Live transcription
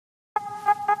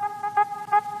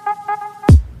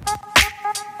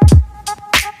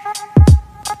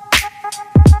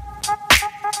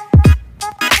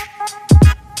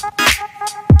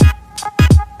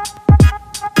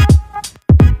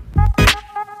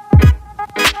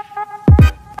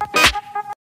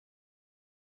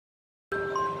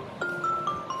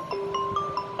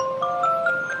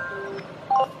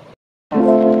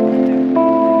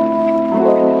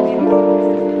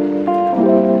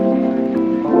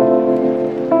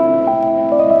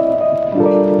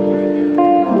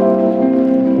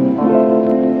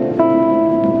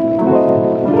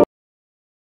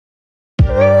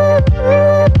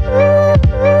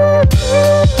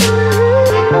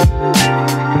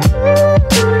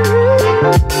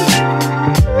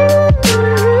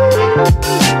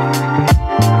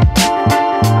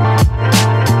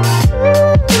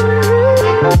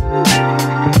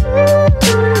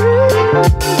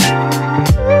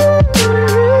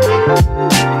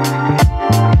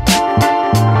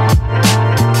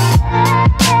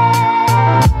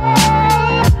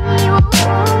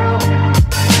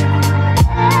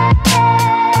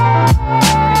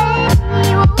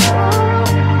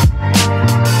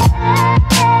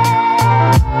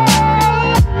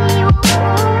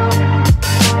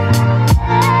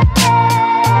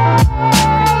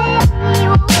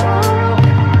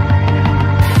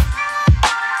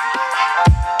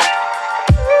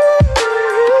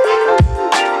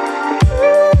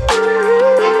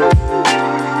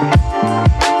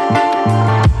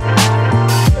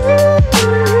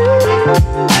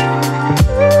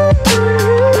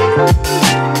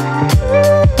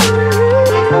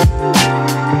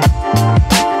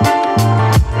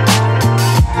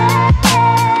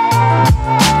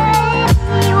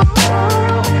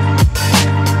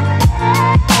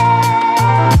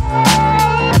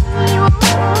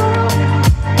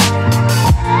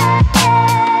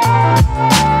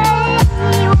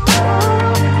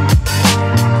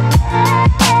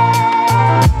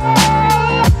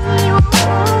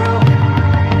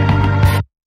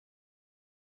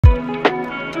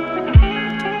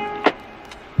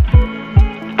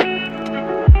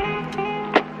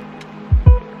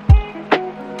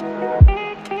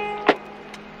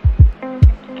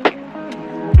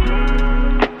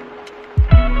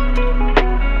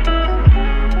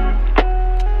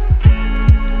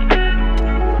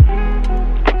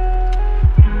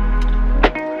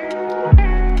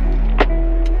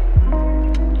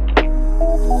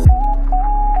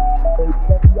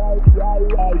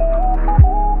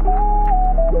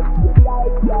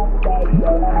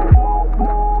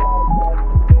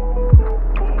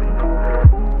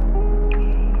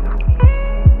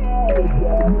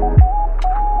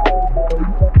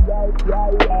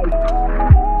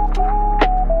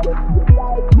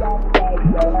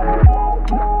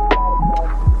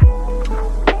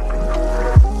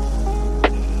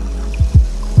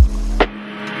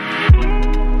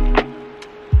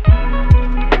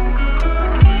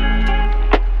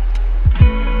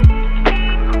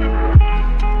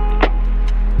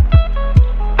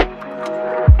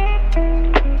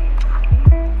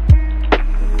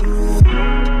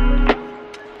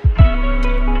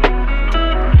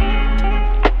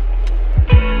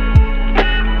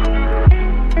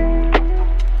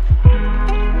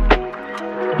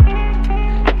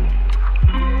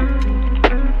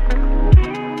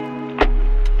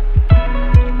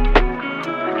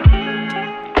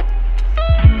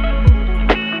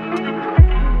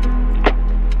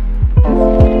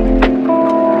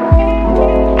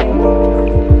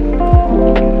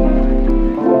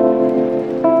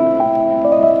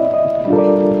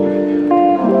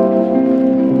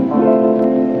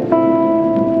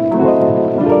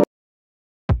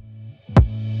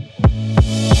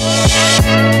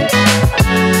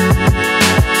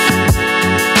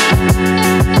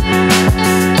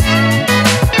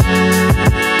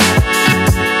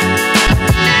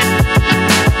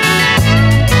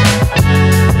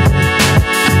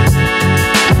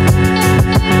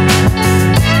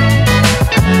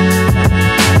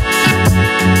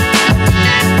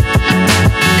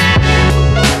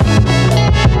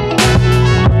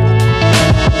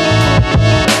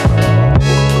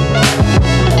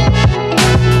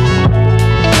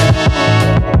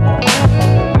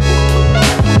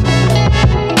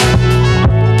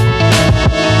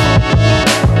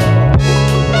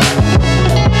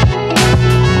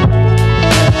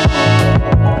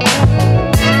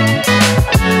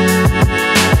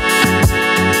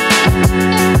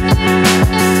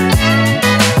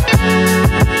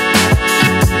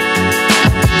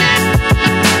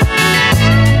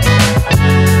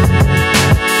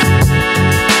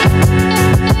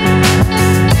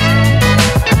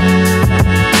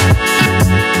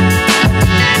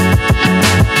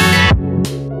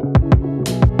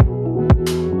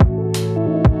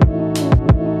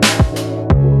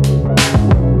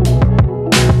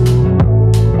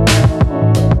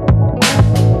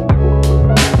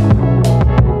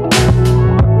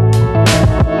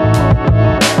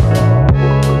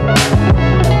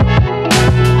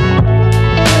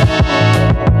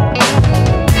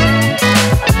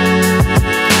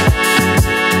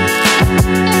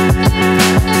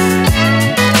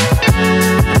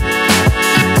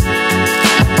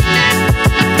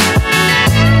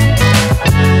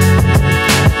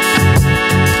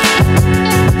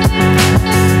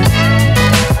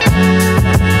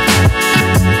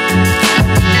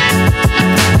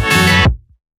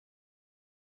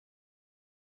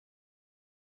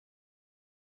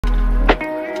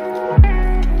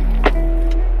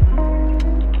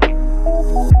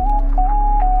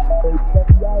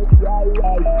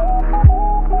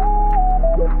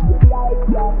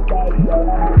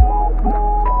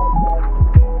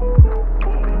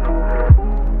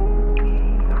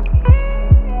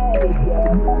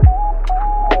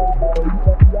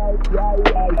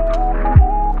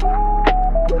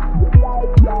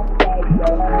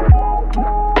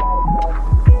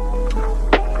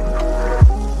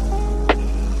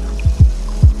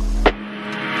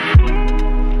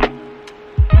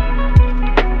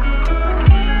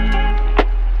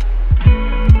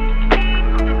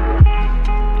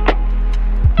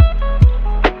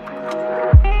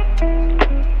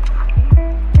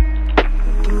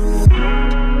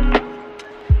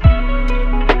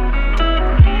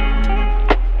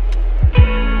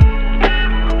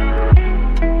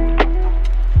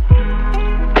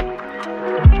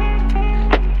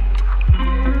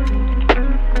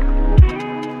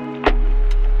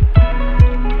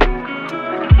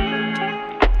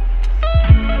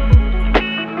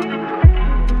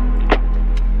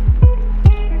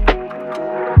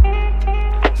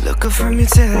from your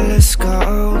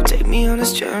telescope, take me on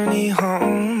this journey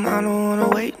home. I don't wanna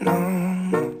wait no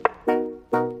more.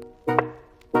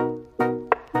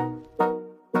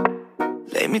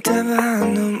 Lay me down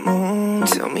behind the moon,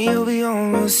 tell me you'll be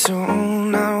on real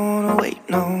soon. I don't wanna wait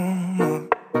no more.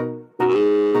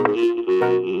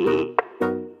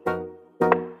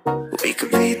 We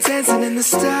could be dancing in the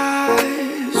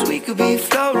stars, we could be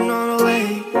floating on the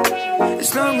way.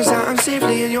 As long as I'm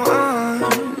safely in your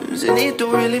arms, and it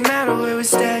don't really matter where we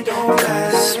stay.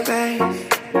 Cause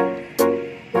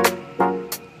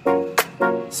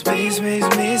space makes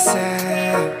me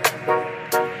sad.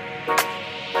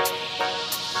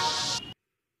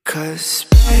 Cause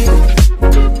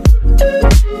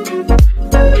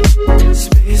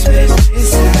space makes me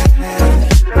sad.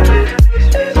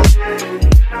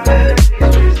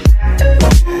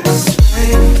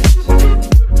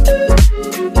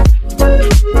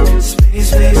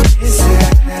 Space makes me sad.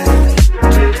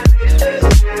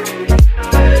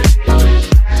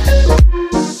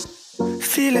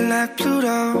 Feeling like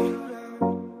Pluto,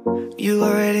 you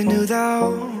already knew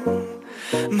though.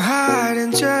 I'm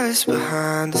hiding just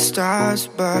behind the stars,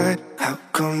 but how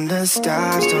come the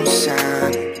stars don't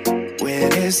shine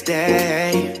when it's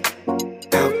day?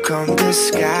 How come the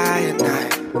sky at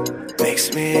night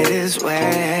makes me this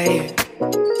way?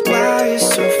 Why you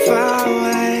so far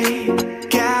away?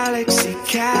 Galaxy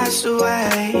cast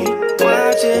away,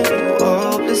 watching you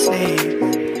hopelessly.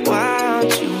 Why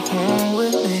aren't you home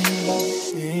with me?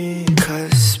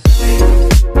 Cause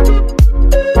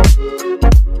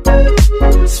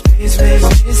space makes